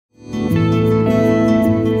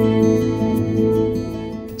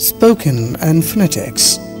Spoken and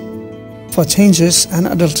Phonetics for changes and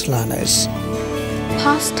adult learners.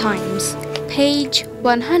 Pastimes, page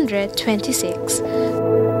 126.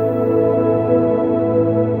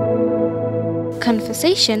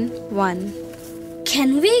 Conversation 1.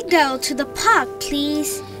 Can we go to the park,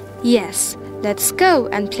 please? Yes, let's go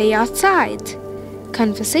and play outside.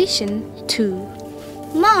 Conversation 2.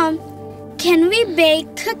 Mom, can we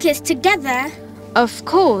bake cookies together? Of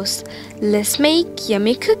course, let's make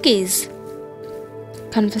yummy cookies.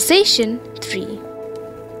 Conversation 3.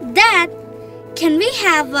 Dad, can we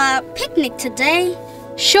have a picnic today?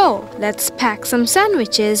 Sure, let's pack some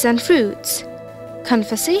sandwiches and fruits.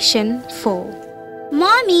 Conversation 4.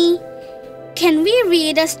 Mommy, can we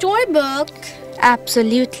read a storybook?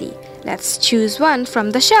 Absolutely. Let's choose one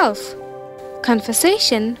from the shelf.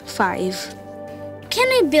 Conversation 5. Can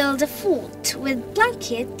we build a fort with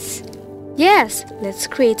blankets? Yes, let's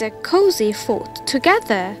create a cozy fort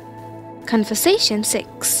together. Conversation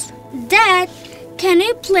 6. Dad, can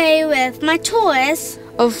we play with my toys?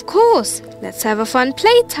 Of course, let's have a fun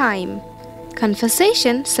playtime.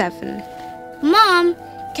 Conversation 7. Mom,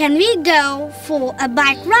 can we go for a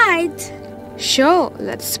bike ride? Sure,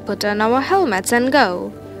 let's put on our helmets and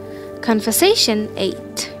go. Conversation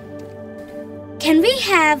 8. Can we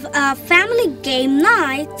have a family game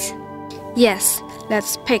night? Yes,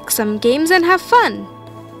 let's pick some games and have fun.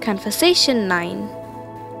 Conversation 9.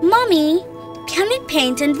 Mommy, can we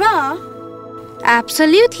paint and draw?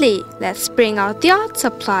 Absolutely, let's bring out the art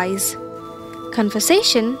supplies.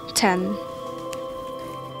 Conversation 10.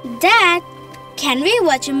 Dad, can we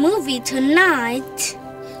watch a movie tonight?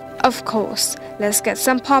 Of course, let's get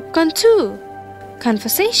some popcorn too.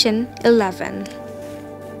 Conversation 11.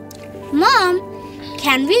 Mom,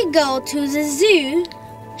 can we go to the zoo?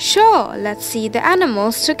 Sure, let's see the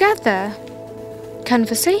animals together.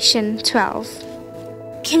 Conversation 12.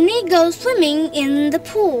 Can we go swimming in the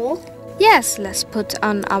pool? Yes, let's put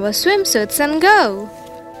on our swimsuits and go.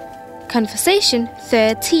 Conversation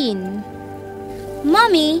 13.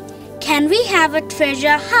 Mommy, can we have a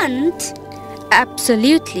treasure hunt?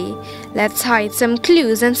 Absolutely. Let's hide some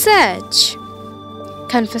clues and search.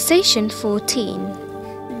 Conversation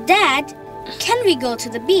 14. Dad, can we go to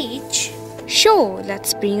the beach? Sure,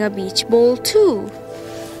 let's bring a beach ball too.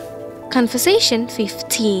 Conversation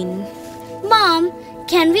 15. Mom,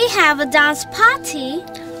 can we have a dance party?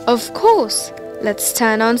 Of course, let's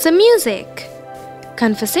turn on some music.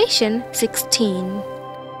 Conversation 16.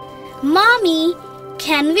 Mommy,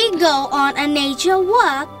 can we go on a nature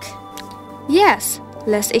walk? Yes,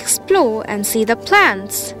 let's explore and see the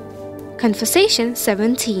plants. Conversation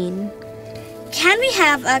 17. Can we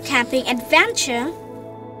have a camping adventure?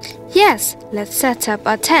 Yes, let's set up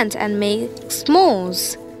a tent and make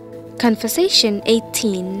s'mores. Conversation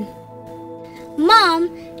 18. Mom,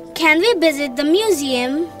 can we visit the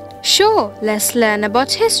museum? Sure, let's learn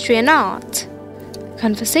about history and art.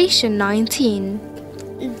 Conversation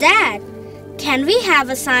 19. Dad, can we have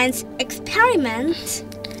a science experiment?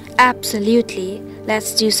 Absolutely.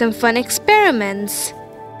 Let's do some fun experiments.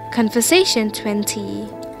 Conversation 20.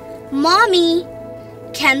 Mommy,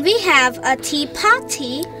 can we have a tea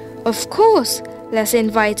party? Of course. Let's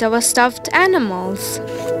invite our stuffed animals.